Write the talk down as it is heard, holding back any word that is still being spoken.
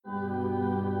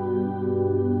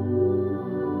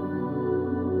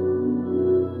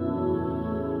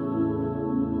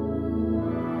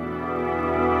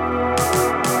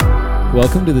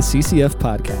Welcome to the CCF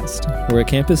Podcast. We're a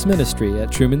campus ministry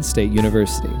at Truman State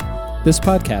University. This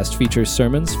podcast features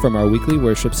sermons from our weekly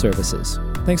worship services.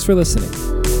 Thanks for listening.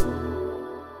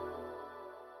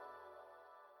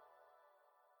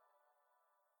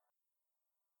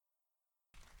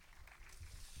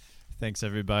 Thanks,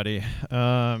 everybody.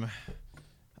 I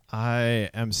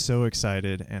am so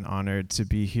excited and honored to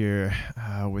be here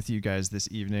with you guys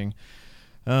this evening.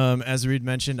 As Reed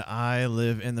mentioned, I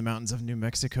live in the mountains of New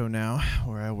Mexico now,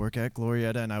 where I work at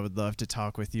Glorieta, and I would love to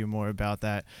talk with you more about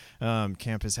that.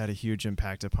 Camp has had a huge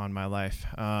impact upon my life.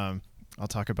 I'll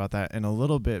talk about that in a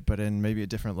little bit, but in maybe a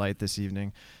different light this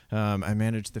evening. I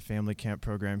manage the family camp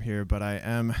program here, but I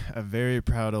am a very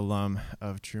proud alum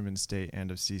of Truman State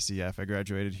and of CCF. I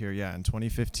graduated here, in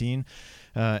 2015,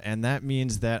 and that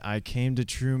means that I came to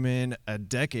Truman a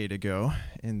decade ago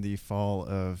in the fall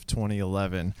of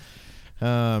 2011.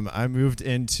 I moved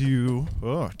into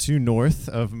north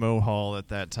of Mohall at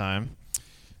that time.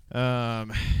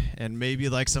 And maybe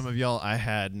like some of y'all, I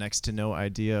had next to no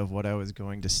idea of what I was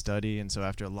going to study. And so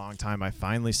after a long time, I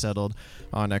finally settled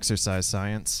on exercise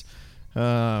science.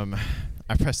 I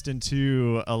pressed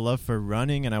into a love for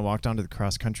running, and I walked onto the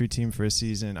cross country team for a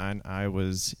season. I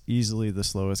was easily the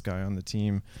slowest guy on the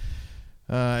team.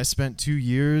 I spent 2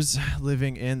 years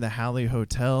living in the Halley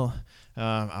Hotel.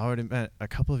 I already met a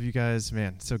couple of you guys.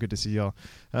 Man, so good to see y'all.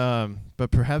 But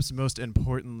perhaps most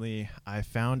importantly, I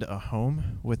found a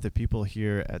home with the people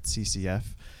here at CCF.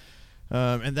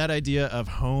 And that idea of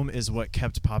home is what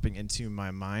kept popping into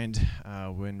my mind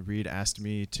when Reed asked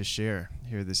me to share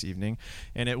here this evening.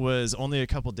 And it was only a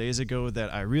couple days ago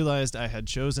that I realized I had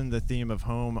chosen the theme of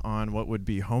home on what would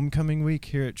be homecoming week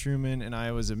here at Truman, and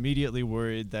I was immediately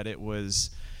worried that it was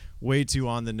way too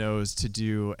on the nose to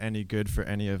do any good for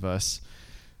any of us.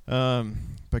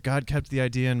 But God kept the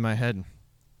idea in my head.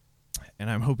 And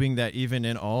I'm hoping that even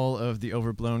in all of the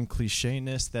overblown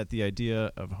clichéness that the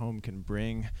idea of home can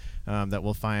bring, that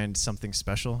we'll find something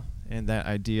special in that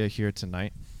idea here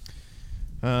tonight.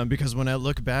 Because when I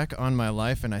look back on my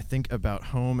life and I think about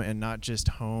home, and not just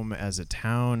home as a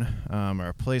town or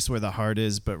a place where the heart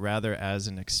is, but rather as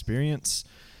an experience,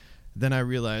 then I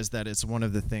realized that it's one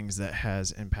of the things that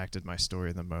has impacted my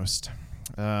story the most.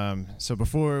 So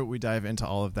before we dive into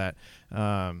all of that,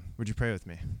 would you pray with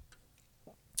me?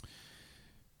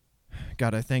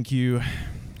 God, I thank you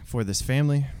for this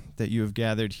family that you have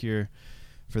gathered here,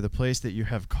 for the place that you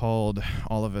have called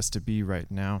all of us to be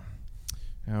right now.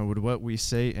 Would what we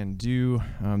say and do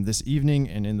this evening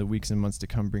and in the weeks and months to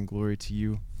come bring glory to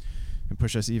you and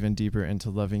push us even deeper into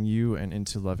loving you and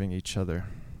into loving each other.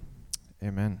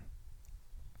 Amen.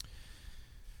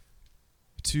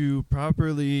 To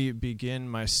properly begin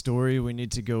my story, we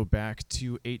need to go back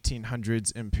to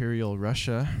 1800s Imperial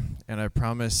Russia, and I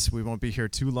promise we won't be here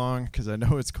too long because I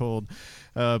know it's cold,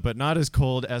 but not as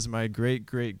cold as my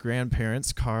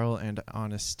great-great-grandparents, Karl and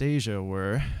Anastasia,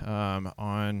 were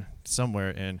on somewhere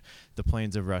in the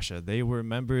plains of Russia. They were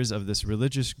members of this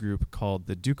religious group called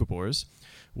the Doukhobors,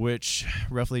 which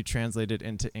roughly translated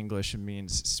into English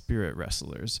means spirit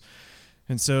wrestlers.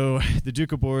 And so the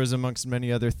Doukhobors, amongst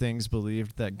many other things,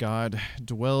 believed that God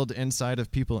dwelled inside of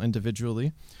people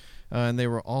individually, and they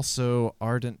were also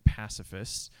ardent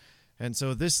pacifists. And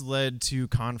so this led to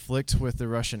conflict with the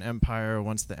Russian Empire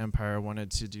once the empire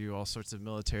wanted to do all sorts of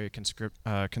military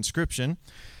conscription.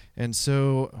 And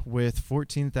so with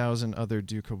 14,000 other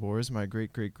Doukhobors, my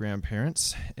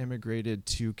great-great-grandparents immigrated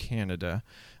to Canada,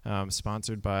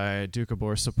 sponsored by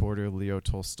Doukhobor supporter Leo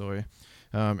Tolstoy.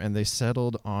 And they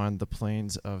settled on the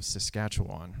plains of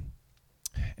Saskatchewan.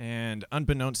 And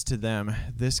unbeknownst to them,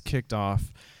 this kicked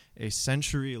off a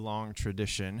century-long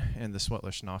tradition in the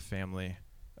Swetlishnov family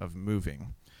of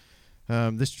moving.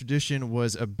 This tradition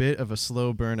was a bit of a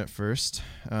slow burn at first.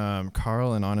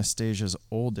 Karl and Anastasia's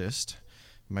oldest,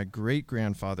 my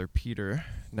great-grandfather Peter,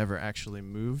 never actually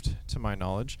moved, to my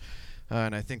knowledge.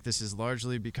 And I think this is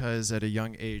largely because at a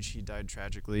young age he died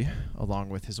tragically, along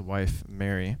with his wife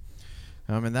Mary.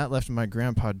 And that left my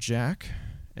grandpa Jack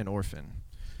an orphan.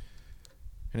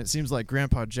 And it seems like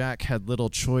Grandpa Jack had little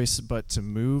choice but to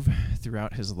move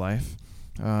throughout his life.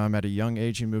 At a young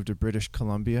age, he moved to British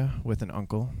Columbia with an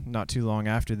uncle. Not too long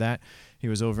after that, he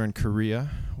was over in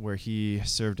Korea, where he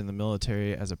served in the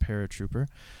military as a paratrooper.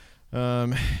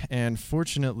 And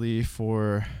fortunately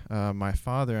for my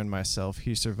father and myself,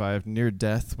 he survived near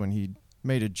death when he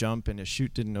made a jump and his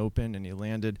chute didn't open, and he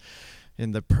landed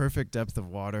in the perfect depth of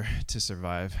water to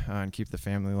survive and keep the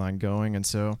family line going. And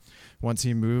so once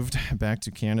he moved back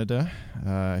to Canada,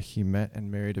 he met and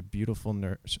married a beautiful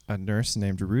nurse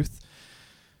named Ruth.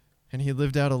 And he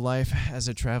lived out a life as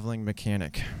a traveling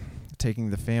mechanic.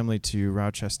 taking the family to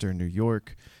Rochester, New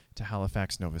York, to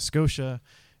Halifax, Nova Scotia,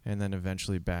 and then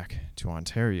eventually back to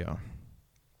Ontario.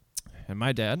 And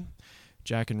my dad,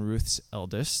 Jack and Ruth's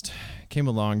eldest, came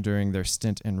along during their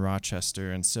stint in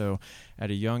Rochester, and so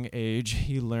at a young age,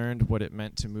 he learned what it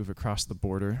meant to move across the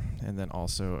border and then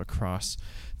also across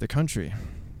the country.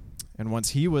 And once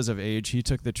he was of age, he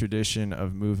took the tradition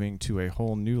of moving to a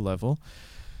whole new level.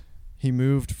 He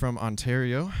moved from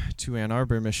Ontario to Ann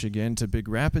Arbor, Michigan, to Big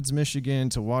Rapids, Michigan,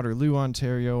 to Waterloo,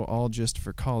 Ontario, all just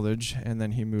for college, and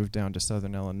then he moved down to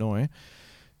Southern Illinois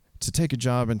to take a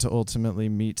job and to ultimately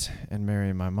meet and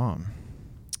marry my mom.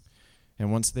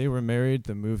 And once they were married,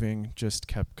 the moving just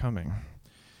kept coming.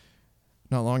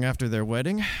 Not long after their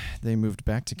wedding, they moved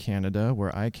back to Canada,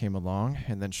 where I came along,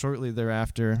 and then shortly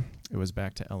thereafter, it was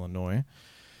back to Illinois,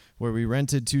 where we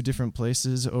rented 2 different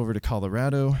places, over to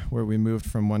Colorado, where we moved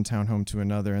from one townhome to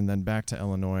another, and then back to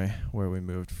Illinois, where we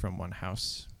moved from one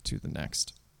house to the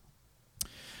next.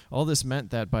 All this meant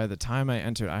that by the time I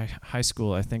entered high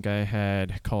school, I think I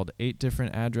had called 8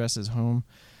 different addresses home.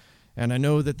 And I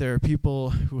know that there are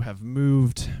people who have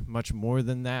moved much more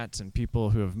than that, and people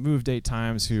who have moved 8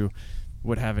 times who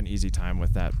would have an easy time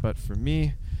with that. But for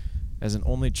me, as an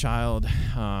only child,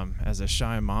 as a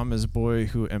shy mama's boy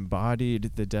who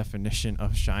embodied the definition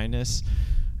of shyness,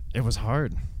 it was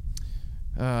hard.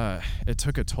 It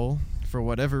took a toll. For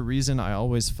whatever reason, I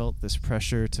always felt this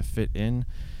pressure to fit in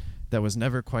that was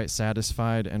never quite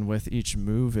satisfied, and with each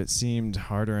move, it seemed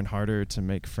harder and harder to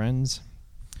make friends.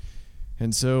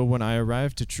 And so when I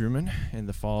arrived to Truman in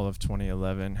the fall of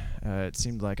 2011, it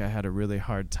seemed like I had a really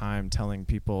hard time telling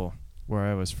people where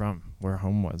I was from, where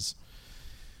home was.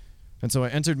 And so I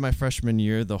entered my freshman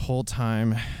year, the whole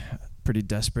time pretty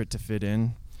desperate to fit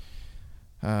in.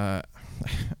 I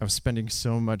was spending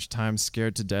so much time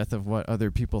scared to death of what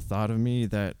other people thought of me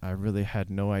that I really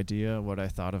had no idea what I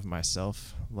thought of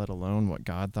myself, let alone what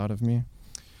God thought of me.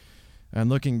 And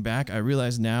looking back, I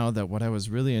realize now that what I was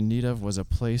really in need of was a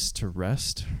place to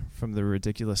rest from the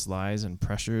ridiculous lies and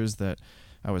pressures that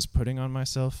I was putting on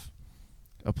myself,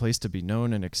 a place to be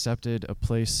known and accepted, a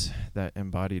place that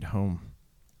embodied home.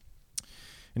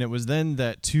 And it was then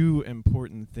that 2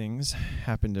 important things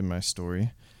happened in my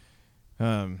story.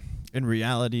 In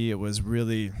reality, it was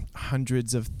really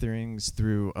hundreds of things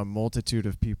through a multitude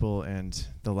of people, and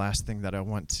the last thing that I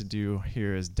want to do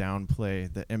here is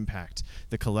downplay the impact,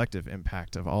 the collective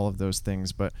impact of all of those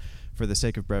things. But for the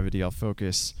sake of brevity, I'll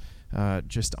focus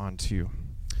just on 2.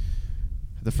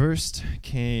 The first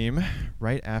came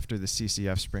right after the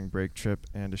CCF spring break trip,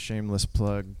 and a shameless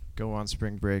plug, go on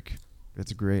spring break.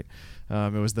 It's great.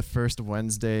 It was the first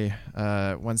Wednesday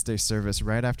service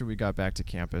right after we got back to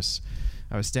campus.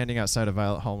 I was standing outside of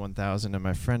Violet Hall 1000, and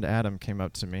my friend Adam came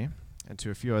up to me and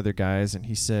to a few other guys, and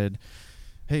he said,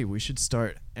 "Hey, we should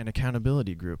start an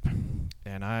accountability group."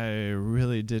 And I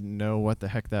really didn't know what the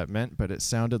heck that meant, but it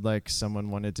sounded like someone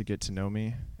wanted to get to know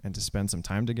me and to spend some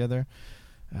time together,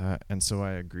 and so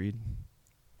I agreed.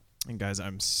 And guys,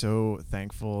 I'm so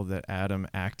thankful that Adam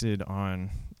acted on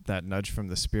that nudge from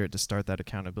the Spirit to start that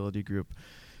accountability group,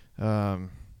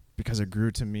 because it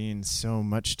grew to mean so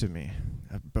much to me.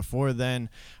 Before then,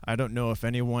 I don't know if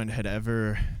anyone had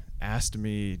ever asked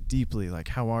me deeply, like,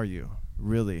 how are you,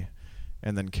 really?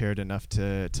 And then cared enough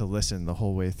to listen the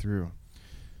whole way through.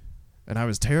 And I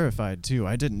was terrified, too.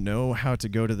 I didn't know how to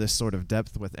go to this sort of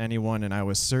depth with anyone, and I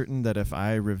was certain that if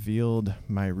I revealed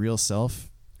my real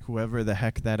self, whoever the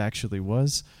heck that actually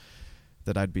was,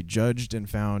 that I'd be judged and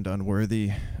found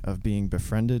unworthy of being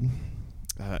befriended.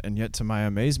 And yet, to my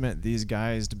amazement, these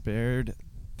guys bared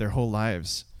their whole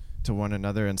lives to one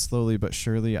another, and slowly but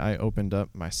surely I opened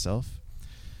up myself,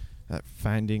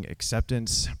 finding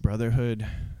acceptance, brotherhood,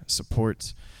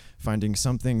 support, finding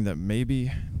something that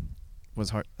maybe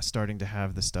was starting to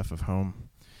have the stuff of home.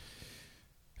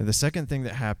 And the second thing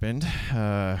that happened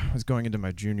was going into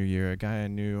my junior year. A guy I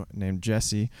knew named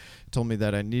Jesse told me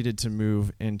that I needed to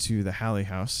move into the Halley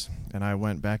house, and I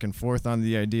went back and forth on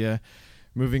the idea.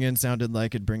 Moving in sounded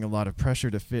like it'd bring a lot of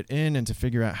pressure to fit in and to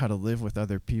figure out how to live with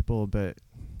other people, but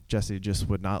Jesse just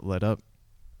would not let up.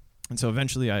 And so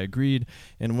eventually I agreed,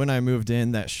 and when I moved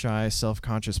in, that shy,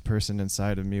 self-conscious person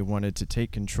inside of me wanted to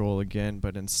take control again,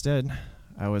 but instead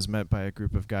I was met by a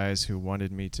group of guys who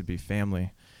wanted me to be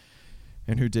family,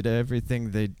 and who did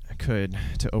everything they could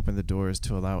to open the doors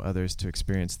to allow others to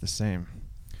experience the same.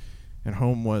 And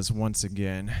home was once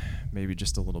again, maybe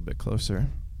just a little bit closer.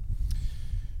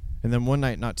 And then one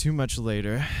night, not too much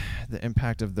later, the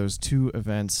impact of those 2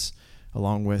 events,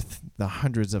 along with the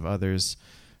hundreds of others,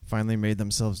 finally made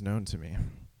themselves known to me.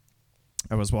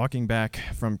 I was walking back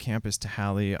from campus to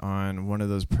Halley on one of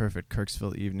those perfect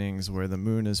Kirksville evenings where the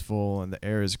moon is full and the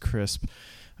air is crisp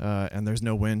and there's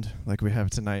no wind like we have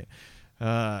tonight.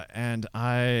 And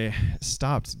I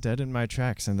stopped dead in my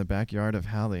tracks in the backyard of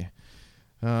Halley.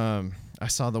 I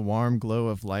saw the warm glow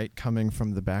of light coming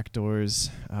from the back doors,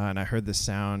 and I heard the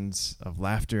sounds of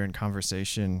laughter and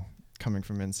conversation coming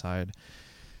from inside.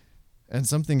 And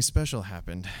something special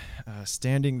happened.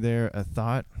 Standing there, a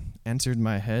thought entered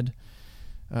my head.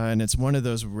 And it's one of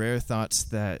those rare thoughts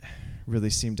that really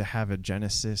seem to have a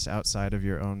genesis outside of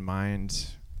your own mind,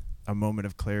 a moment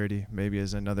of clarity, maybe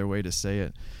is another way to say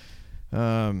it.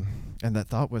 And that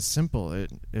thought was simple.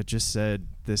 It just said,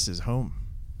 "This is home."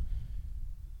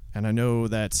 And I know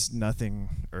that's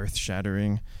nothing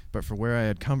earth-shattering, but for where I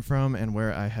had come from and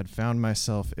where I had found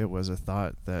myself, it was a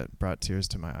thought that brought tears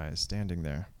to my eyes standing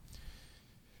there.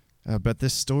 But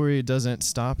this story doesn't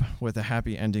stop with a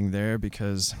happy ending there,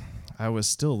 because I was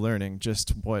still learning just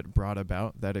what brought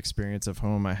about that experience of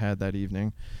home I had that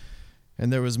evening.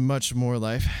 And there was much more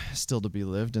life still to be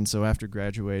lived. And so after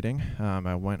graduating,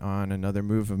 I went on another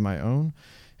move of my own,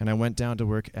 and I went down to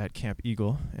work at Camp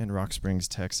Eagle in Rock Springs,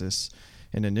 Texas.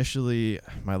 And initially,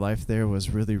 my life there was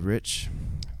really rich.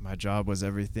 My job was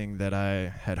everything that I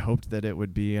had hoped that it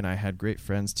would be, and I had great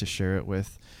friends to share it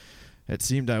with. It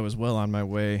seemed I was well on my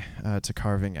way to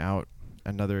carving out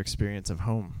another experience of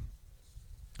home.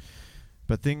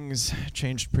 But things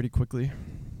changed pretty quickly.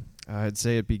 I'd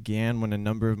say it began when a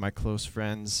number of my close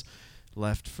friends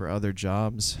left for other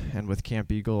jobs, and with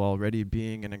Camp Eagle already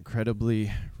being an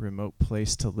incredibly remote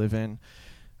place to live in,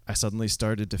 I suddenly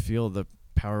started to feel the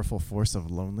powerful force of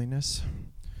loneliness.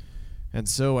 And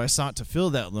so I sought to fill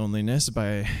that loneliness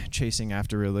by chasing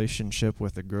after a relationship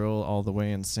with a girl all the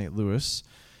way in St. Louis.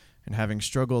 And having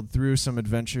struggled through some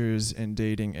adventures in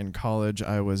dating in college,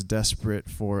 I was desperate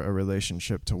for a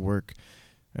relationship to work.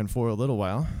 And for a little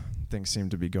while, things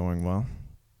seemed to be going well.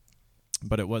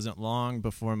 But it wasn't long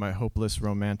before my hopeless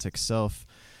romantic self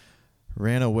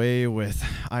ran away with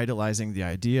idolizing the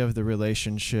idea of the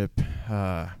relationship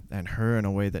and her in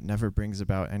a way that never brings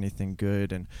about anything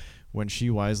good. And when she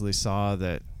wisely saw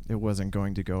that it wasn't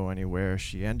going to go anywhere,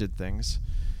 she ended things.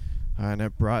 And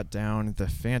it brought down the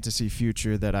fantasy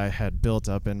future that I had built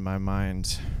up in my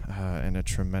mind in a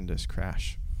tremendous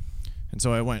crash. And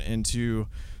so I went into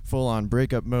full-on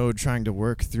breakup mode, trying to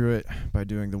work through it by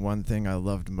doing the one thing I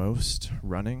loved most,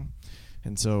 running.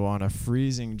 And so on a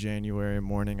freezing January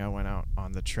morning, I went out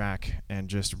on the track and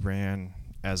just ran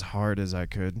as hard as I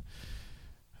could.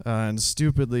 And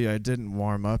stupidly, I didn't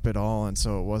warm up at all, and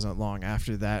so it wasn't long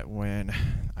after that when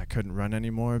I couldn't run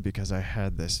anymore because I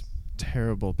had this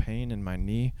terrible pain in my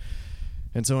knee.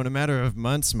 And so in a matter of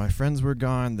months, my friends were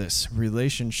gone, this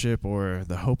relationship, or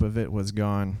the hope of it, was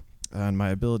gone, and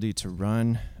my ability to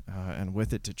run and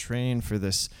with it to train for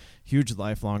this huge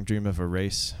lifelong dream of a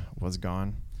race was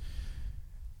gone.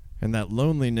 And that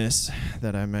loneliness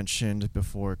that I mentioned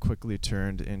before quickly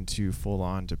turned into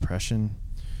full-on depression.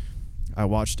 I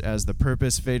watched as the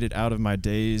purpose faded out of my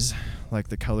days, like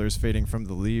the colors fading from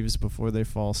the leaves before they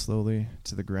fall slowly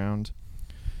to the ground.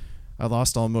 I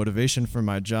lost all motivation for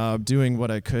my job, doing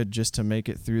what I could just to make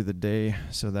it through the day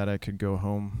so that I could go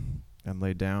home and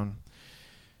lay down.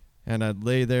 And I'd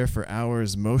lay there for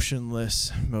hours,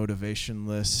 motionless,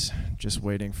 motivationless, just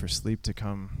waiting for sleep to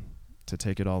come to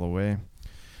take it all away.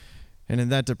 And in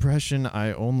that depression,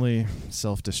 I only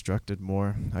self-destructed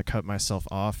more. I cut myself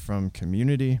off from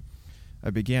community. I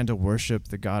began to worship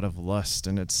the god of lust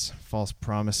and its false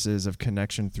promises of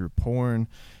connection through porn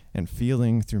and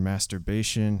feeling through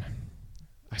masturbation.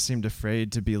 I seemed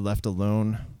afraid to be left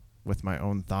alone with my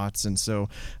own thoughts, and so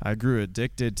I grew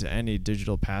addicted to any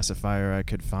digital pacifier I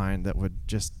could find that would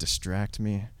just distract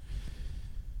me.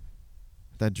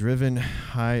 That driven,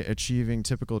 high-achieving,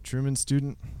 typical Truman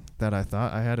student that I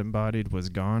thought I had embodied was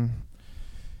gone,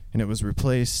 and it was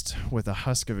replaced with a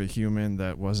husk of a human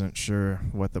that wasn't sure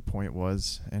what the point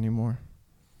was anymore.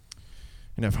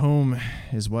 And if home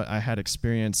is what I had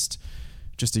experienced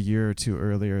just a year or two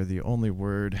earlier, the only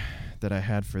word that I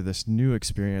had for this new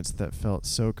experience that felt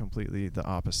so completely the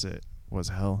opposite was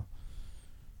hell.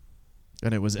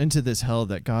 And it was into this hell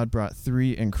that God brought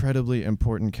three incredibly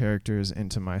important characters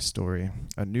into my story: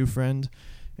 a new friend,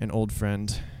 an old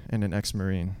friend, and an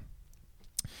ex-Marine.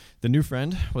 The new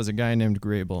friend was a guy named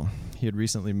Grable. He had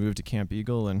recently moved to Camp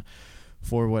Eagle, and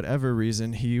for whatever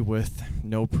reason, he, with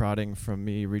no prodding from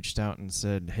me, reached out and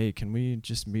said, "Hey, can we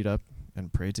just meet up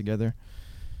and pray together?"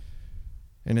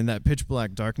 And in that pitch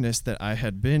black darkness that I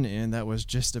had been in, that was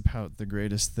just about the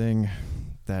greatest thing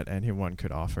that anyone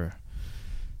could offer.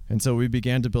 And so we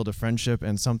began to build a friendship,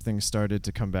 and something started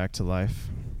to come back to life.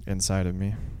 inside of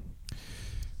me.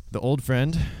 The old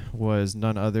friend was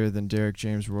none other than Derek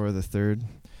James Rohr III.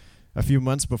 A few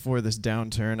months before this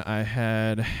downturn, I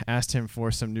had asked him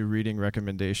for some new reading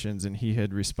recommendations, and he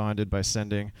had responded by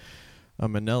sending a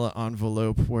manila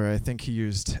envelope where I think he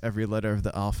used every letter of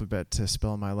the alphabet to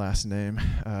spell my last name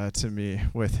to me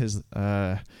with his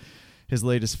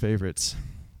latest favorites.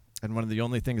 And one of the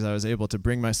only things I was able to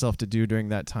bring myself to do during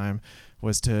that time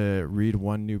was to read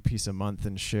one new piece a month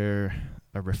and share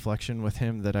a reflection with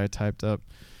him that I typed up.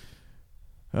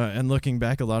 And looking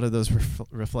back, a lot of those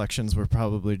reflections were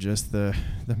probably just the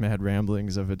mad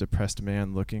ramblings of a depressed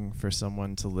man looking for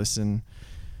someone to listen.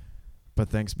 But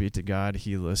thanks be to God,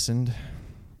 he listened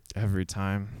every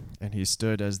time. And he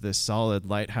stood as this solid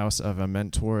lighthouse of a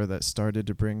mentor that started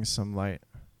to bring some light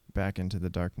back into the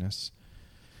darkness.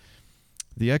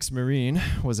 The ex-Marine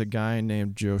was a guy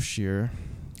named Joe Shearer.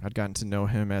 I'd gotten to know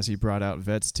him as he brought out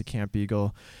vets to Camp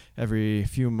Eagle every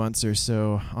few months or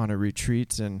so on a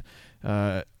retreat, and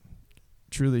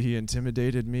truly he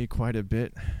intimidated me quite a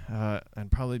bit,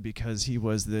 and probably because he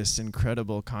was this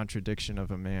incredible contradiction of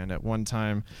a man. At one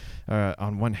time,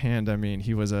 on one hand, I mean,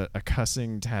 he was a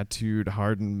cussing, tattooed,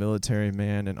 hardened military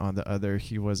man, and on the other,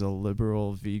 he was a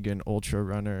liberal, vegan ultra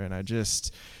runner, and I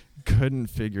just couldn't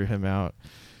figure him out.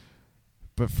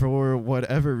 But for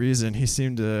whatever reason, he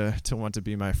seemed to want to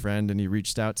be my friend, and he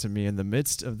reached out to me in the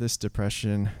midst of this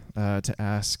depression to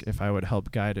ask if I would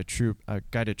help guide a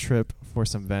trip for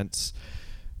some vents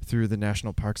through the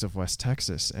national parks of West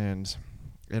Texas. And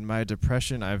in my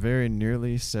depression, I very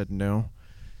nearly said no.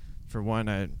 For one,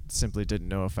 I simply didn't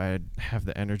know if I'd have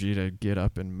the energy to get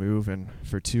up and move, and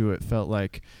for two, it felt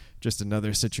like just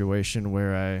another situation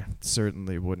where I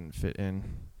certainly wouldn't fit in.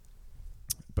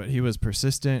 But he was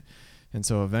persistent. And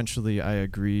so eventually I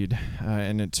agreed,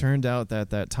 and it turned out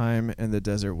that time in the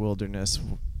desert wilderness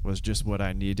was just what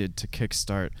I needed to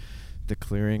kickstart the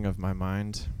clearing of my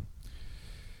mind.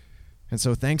 And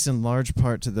so thanks in large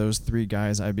part to those three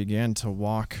guys, I began to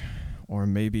walk, or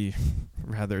maybe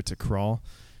rather to crawl,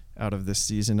 out of this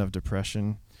season of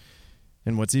depression.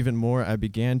 And what's even more, I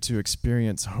began to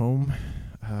experience home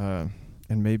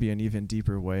in maybe an even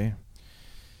deeper way.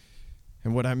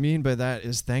 And what I mean by that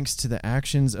is thanks to the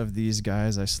actions of these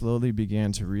guys, I slowly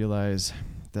began to realize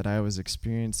that I was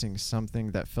experiencing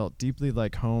something that felt deeply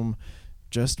like home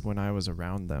just when I was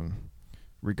around them,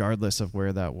 regardless of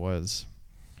where that was.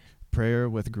 Prayer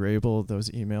with Grable,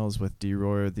 those emails with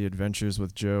D-Roy, the adventures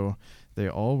with Joe, they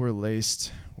all were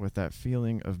laced with that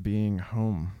feeling of being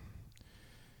home.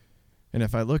 And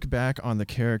if I look back on the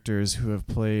characters who have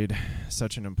played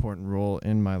such an important role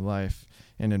in my life,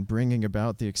 and in bringing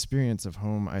about the experience of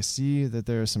home, I see that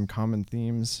there are some common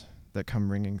themes that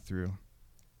come ringing through.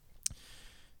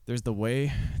 There's the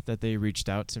way that they reached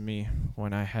out to me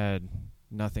when I had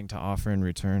nothing to offer in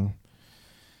return.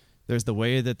 There's the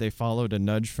way that they followed a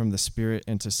nudge from the Spirit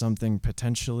into something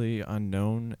potentially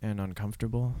unknown and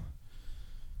uncomfortable.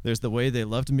 There's the way they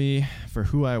loved me for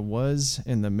who I was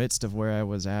in the midst of where I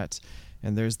was at.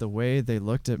 And there's the way they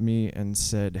looked at me and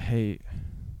said, "Hey,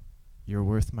 you're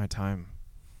worth my time."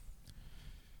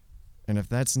 And if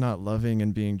that's not loving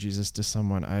and being Jesus to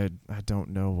someone, I don't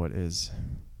know what is.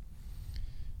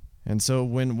 And so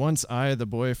when once I, the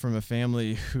boy from a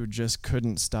family who just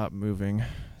couldn't stop moving,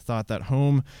 thought that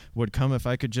home would come if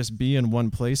I could just be in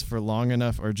one place for long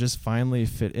enough or just finally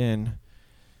fit in,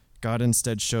 God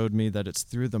instead showed me that it's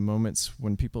through the moments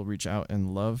when people reach out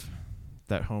in love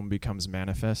that home becomes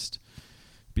manifest,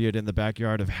 be it in the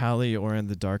backyard of Hallie or in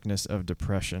the darkness of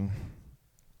depression.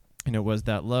 And it was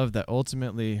that love that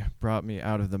ultimately brought me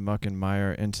out of the muck and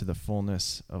mire into the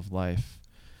fullness of life.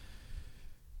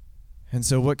 And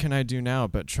so what can I do now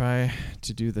but try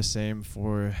to do the same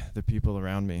for the people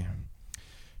around me?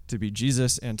 To be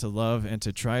Jesus and to love and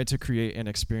to try to create an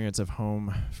experience of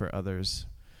home for others.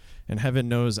 And heaven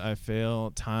knows I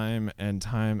fail time and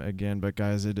time again, but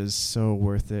guys, it is so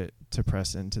worth it to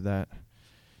press into that.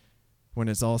 When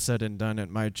it's all said and done, it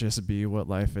might just be what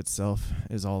life itself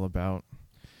is all about.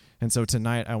 And so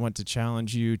tonight, I want to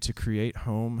challenge you to create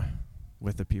home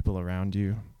with the people around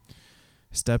you.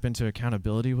 Step into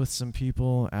accountability with some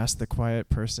people. Ask the quiet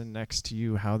person next to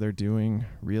you how they're doing,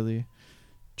 really.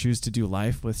 Choose to do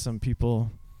life with some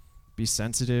people. Be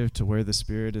sensitive to where the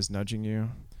Spirit is nudging you.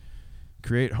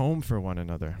 Create home for one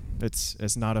another.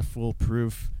 It's not a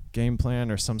foolproof game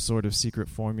plan or some sort of secret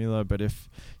formula, but if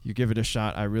you give it a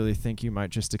shot, I really think you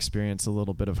might just experience a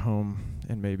little bit of home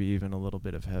and maybe even a little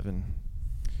bit of heaven.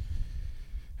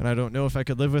 And I don't know if I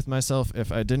could live with myself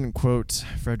if I didn't quote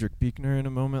Frederick Buechner in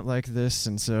a moment like this,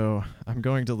 and so I'm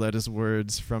going to let his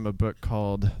words from a book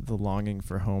called The Longing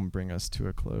for Home bring us to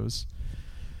a close.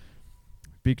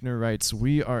 Buechner writes,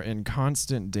 "We are in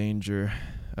constant danger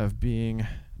of being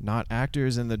not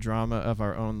actors in the drama of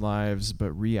our own lives,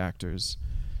 but reactors.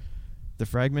 The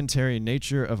fragmentary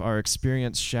nature of our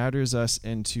experience shatters us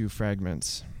into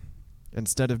fragments.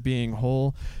 Instead of being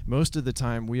whole, most of the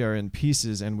time we are in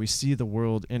pieces and we see the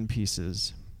world in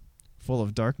pieces, full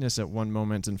of darkness at one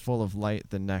moment and full of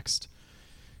light the next.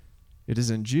 It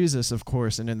is in Jesus, of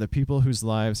course, and in the people whose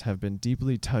lives have been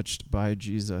deeply touched by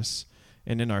Jesus,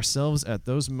 and in ourselves at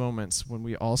those moments when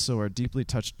we also are deeply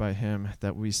touched by him,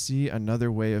 that we see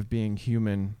another way of being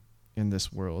human in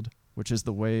this world, which is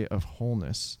the way of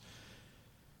wholeness.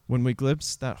 When we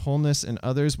glimpse that wholeness in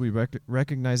others, we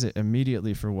recognize it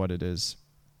immediately for what it is.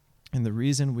 And the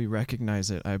reason we recognize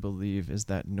it, I believe, is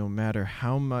that no matter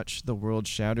how much the world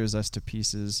shatters us to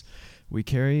pieces, we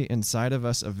carry inside of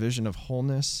us a vision of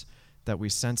wholeness that we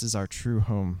sense is our true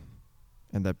home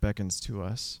and that beckons to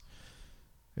us.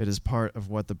 It is part of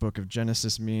what the book of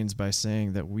Genesis means by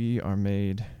saying that we are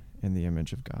made in the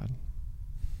image of God.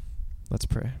 Let's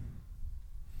pray.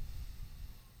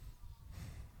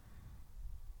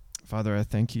 Father, I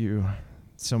thank you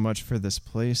so much for this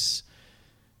place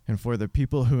and for the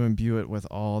people who imbue it with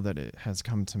all that it has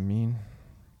come to mean.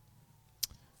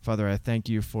 Father, I thank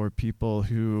you for people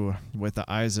who, with the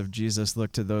eyes of Jesus,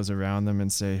 look to those around them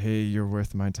and say, hey, you're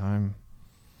worth my time.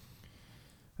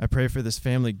 I pray for this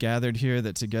family gathered here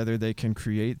that together they can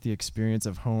create the experience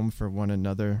of home for one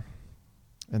another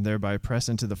and thereby press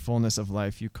into the fullness of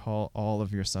life you call all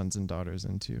of your sons and daughters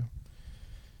into.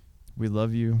 We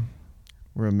love you.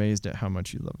 We're amazed at how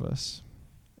much you love us.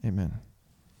 Amen.